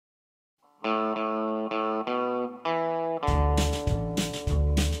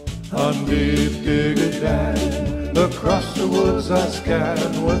On deep Digger Dam, across the woods I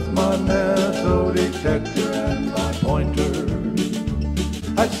scan with my metal detector and my pointer.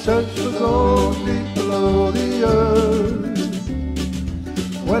 I search for gold deep below the earth.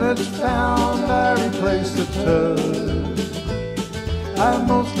 When it's found, I replace the turd. I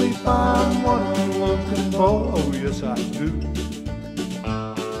mostly find what I'm looking for. Oh, yes, I do.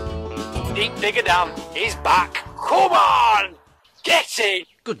 Deep Digger Dam is back. Come on! Get in!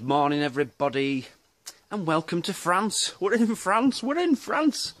 Good morning, everybody, and welcome to France. We're in France. We're in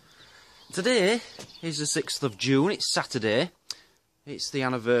France. Today is the 6th of June. It's Saturday. It's the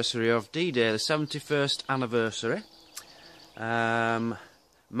anniversary of D-Day, the 71st anniversary.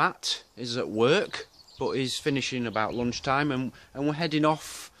 Matt is at work, but he's finishing about lunchtime, and we're heading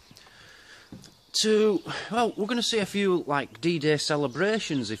off to, well, we're going to see a few, like, D-Day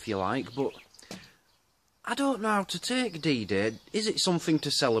celebrations, if you like, but I don't know how to take D-Day. Is it something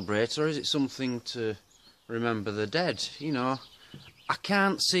to celebrate, or is it something to remember the dead? You know, I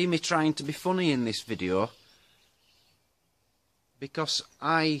can't see me trying to be funny in this video, because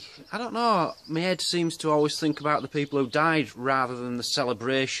I don't know, my head seems to always think about the people who died rather than the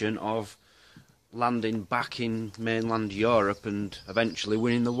celebration of landing back in mainland Europe and eventually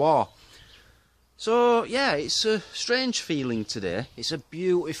winning the war. So, yeah, it's a strange feeling today. It's a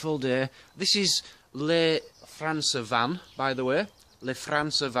beautiful day. This is Le France Van, by the way. Le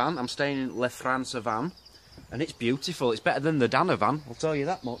France Van. I'm staying in Le France Van. And it's beautiful. It's better than the Dana Van, I'll tell you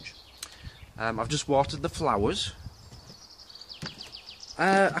that much. I've just watered the flowers.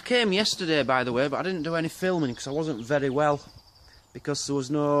 I came yesterday, by the way, but I didn't do any filming because I wasn't very well. Because there was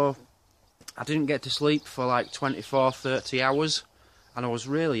no... I didn't get to sleep for like 24, 30 hours. And I was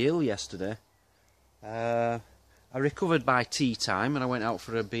really ill yesterday. I recovered by tea time and I went out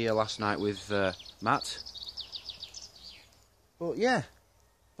for a beer last night with Matt. But yeah,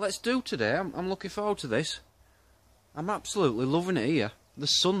 let's do today. I'm looking forward to this. I'm absolutely loving it here. The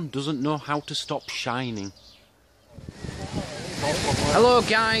sun doesn't know how to stop shining. Hello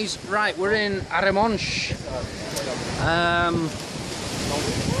guys, right, we're in Arremanche.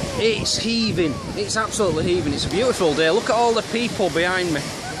 It's heaving, it's absolutely heaving. It's a beautiful day. Look at all the people behind me.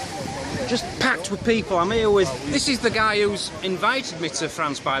 Just packed with people. I'm here with... This is the guy who's invited me to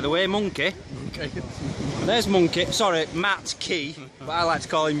France, by the way, Monkey. There's Monkey. Sorry, Matt Key, but I like to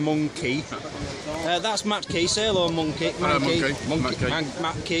call him Monkey. That's Matt Key. Say hello, Monkey.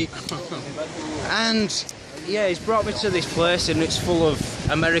 Matt Key. And, yeah, he's brought me to this place and it's full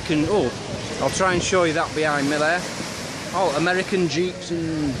of American... Oh, I'll try and show you that behind me there. Oh, American Jeeps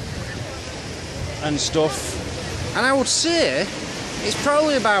and stuff. And I would say it's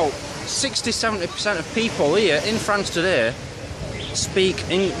probably about 60–70% of people here in France today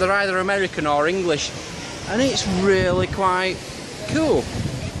they're either American or English, and it's really quite cool.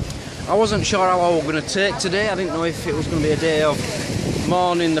 I wasn't sure how long we were going to take today. I didn't know if it was going to be a day of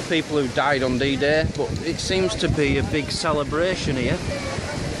mourning the people who died on D-Day, but it seems to be a big celebration here.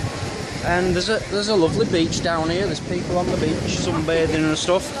 And there's a lovely beach down here. There's people on the beach sunbathing and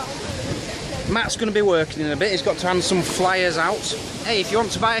stuff. Matt's going to be working in a bit. He's got to hand some flyers out. Hey, if you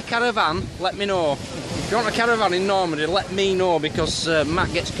want to buy a caravan, let me know. If you want a caravan in Normandy, let me know, because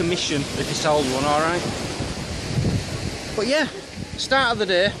Matt gets commission if he sells one, alright? But yeah, start of the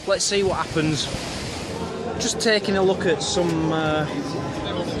day, let's see what happens. Just taking a look at some, I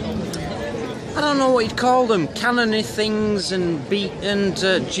don't know what you'd call them, cannony things and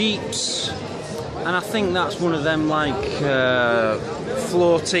jeeps. And I think that's one of them, like,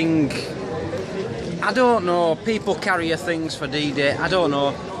 floating... I don't know, people carry things for D-Day, I don't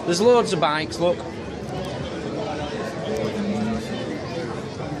know. There's loads of bikes, look.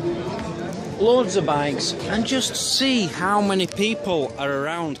 Loads of bikes, and just see how many people are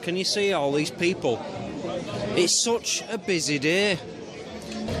around. Can you see all these people? It's such a busy day.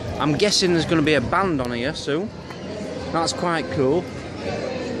 I'm guessing there's going to be a band on here soon. That's quite cool.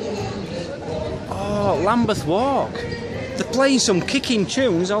 Oh, Lambeth Walk. They're playing some kicking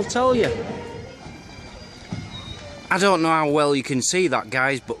tunes, I'll tell you. I don't know how well you can see that,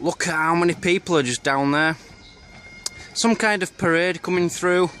 guys, but look at how many people are just down there. Some kind of parade coming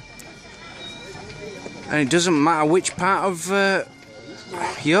through. And it doesn't matter which part of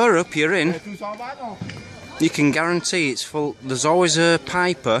Europe you're in. You can guarantee it's full. There's always a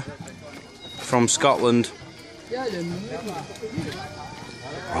piper from Scotland.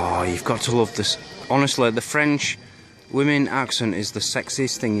 Oh, you've got to love this. Honestly, the French women accent is the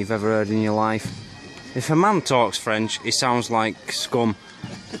sexiest thing you've ever heard in your life. If a man talks French, he sounds like scum.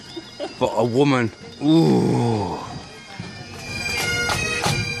 But a woman, ooh.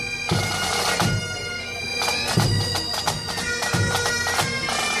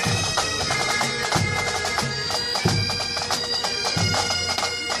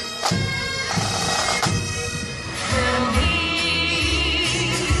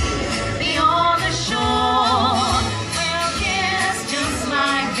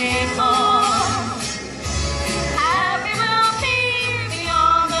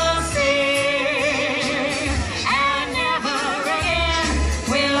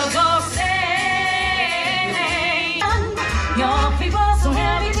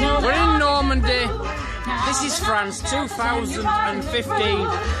 This is France 2015.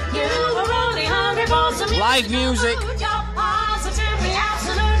 Live music.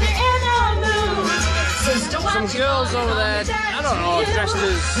 Some girls over there, I don't know, dressed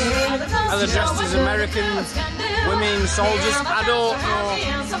as, are they dressed as American women soldiers? I don't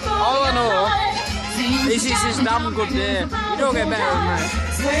know. All I know is this is damn good day. You don't get better than that.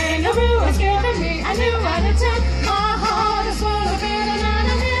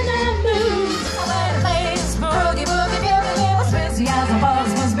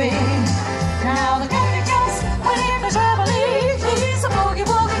 Now the country goes, but in the Chevrolet, he's a boogie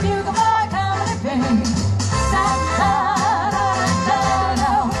woogie bugle boy coming to pay. Da da da da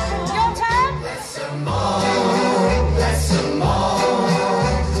da. Your time? Bless them all,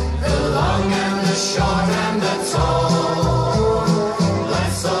 the long and the short and the tall.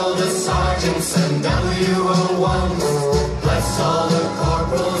 Bless all the sergeants and WO1s. Bless all the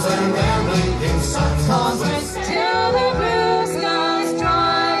corporals and their blinking sons. Till the blue skies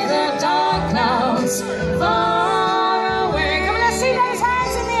drive the dark clouds far away. Come on, let's see those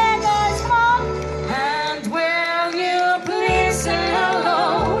hands in the air, guys. Come on. And will you please say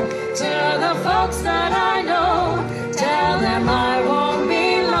hello to the folks that I know? Tell them I won't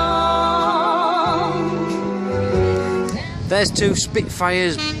be long. There's two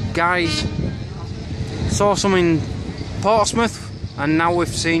Spitfires, guys. Saw some in Portsmouth, and now we've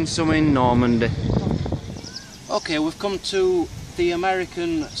seen some in Normandy. Okay, we've come to the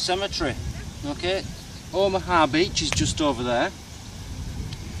American cemetery. Okay, Omaha Beach is just over there.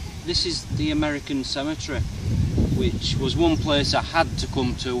 This is the American cemetery, which was one place I had to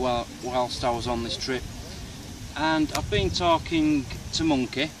come to whilst I was on this trip. And I've been talking to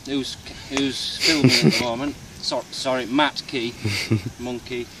Monkey, who's filming at the moment. Sorry, Matt Key,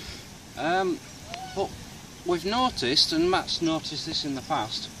 Monkey. But we've noticed, and Matt's noticed this in the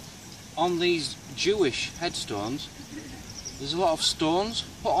past, on these Jewish headstones, there's a lot of stones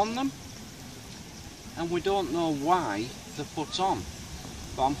put on them, and we don't know why they're put on.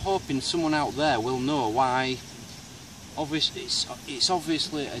 But I'm hoping someone out there will know why. Obviously, it's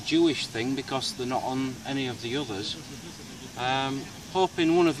obviously a Jewish thing because they're not on any of the others.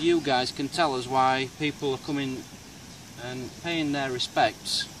 Hoping one of you guys can tell us why people are coming and paying their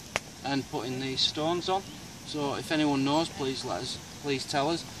respects and putting these stones on. So if anyone knows, please tell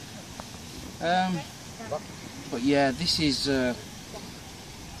us. But yeah, this is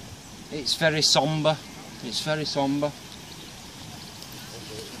it's very sombre. It's very sombre.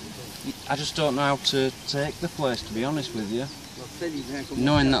 I just don't know how to take the place, to be honest with you.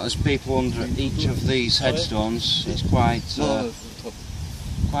 Knowing that there's people under each of these headstones, it's quite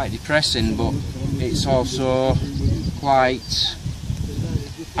depressing, but it's also quite...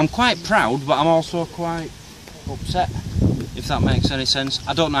 I'm quite proud, but I'm also quite upset, if that makes any sense.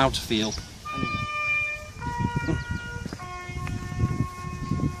 I don't know how to feel.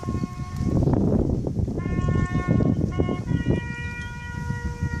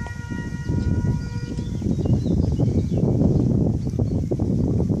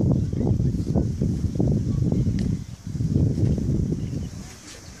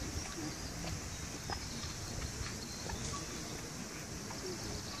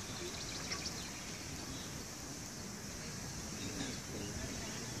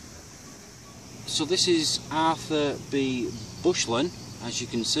 So this is Arthur B. Bushlin, as you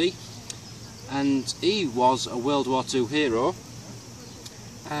can see, and he was a World War II hero.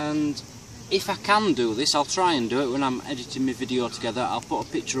 And if I can do this, I'll try and do it when I'm editing my video together. I'll put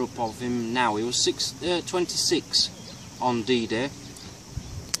a picture up of him now. He was 26 on D-Day.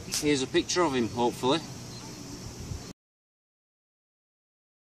 Here's a picture of him, hopefully.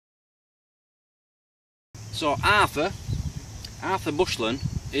 So Arthur Bushlin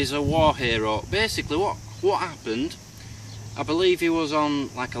is a war hero. Basically what happened, I believe he was on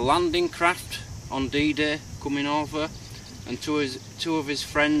like a landing craft on D-Day coming over, and two of his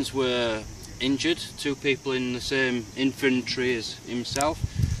friends were injured, two people in the same infantry as himself.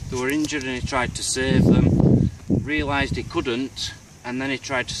 They were injured and he tried to save them, realised he couldn't, and then he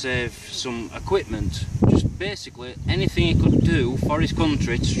tried to save some equipment. Just basically anything he could do for his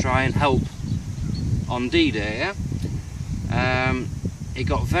country to try and help on D-Day, yeah? He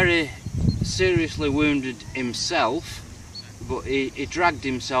got very seriously wounded himself, but he dragged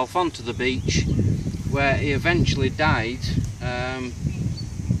himself onto the beach where he eventually died.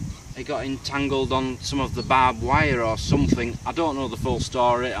 He got entangled on some of the barbed wire or something. I don't know the full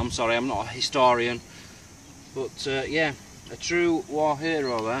story, I'm sorry, I'm not a historian. But yeah, a true war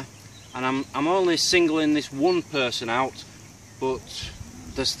hero there. And I'm only singling this one person out, but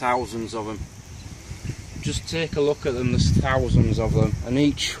there's thousands of them. Just take a look at them, there's thousands of them, and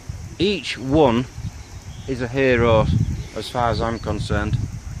each one is a hero as far as I'm concerned.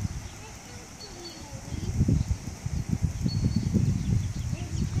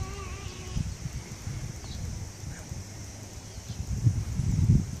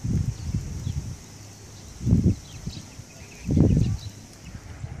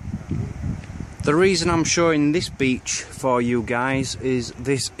 The reason I'm showing this beach for you guys is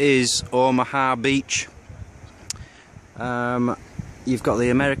this is Omaha Beach. You've got the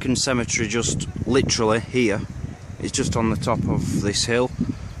American Cemetery just literally here. It's just on the top of this hill,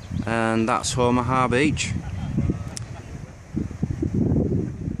 and that's Omaha Beach.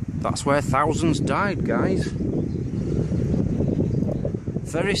 That's where thousands died, guys.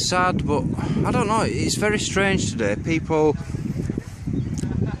 Very sad, but I don't know, it's very strange today. People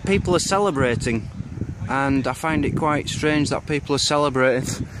are celebrating, and I find it quite strange that people are celebrating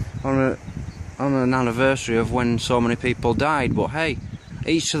on an anniversary of when so many people died. But hey,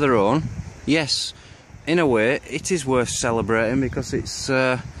 each to their own. Yes, in a way it is worth celebrating because it's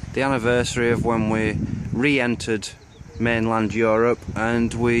the anniversary of when we re-entered mainland Europe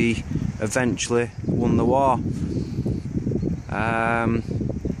and we eventually won the war.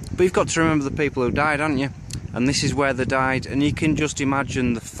 But you've got to remember the people who died, haven't you? And this is where they died, and you can just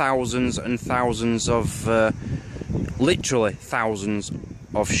imagine the thousands and thousands of, literally thousands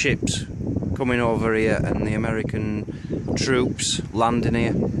of ships coming over here and the American troops landing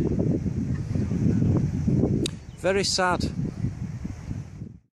here. Very sad.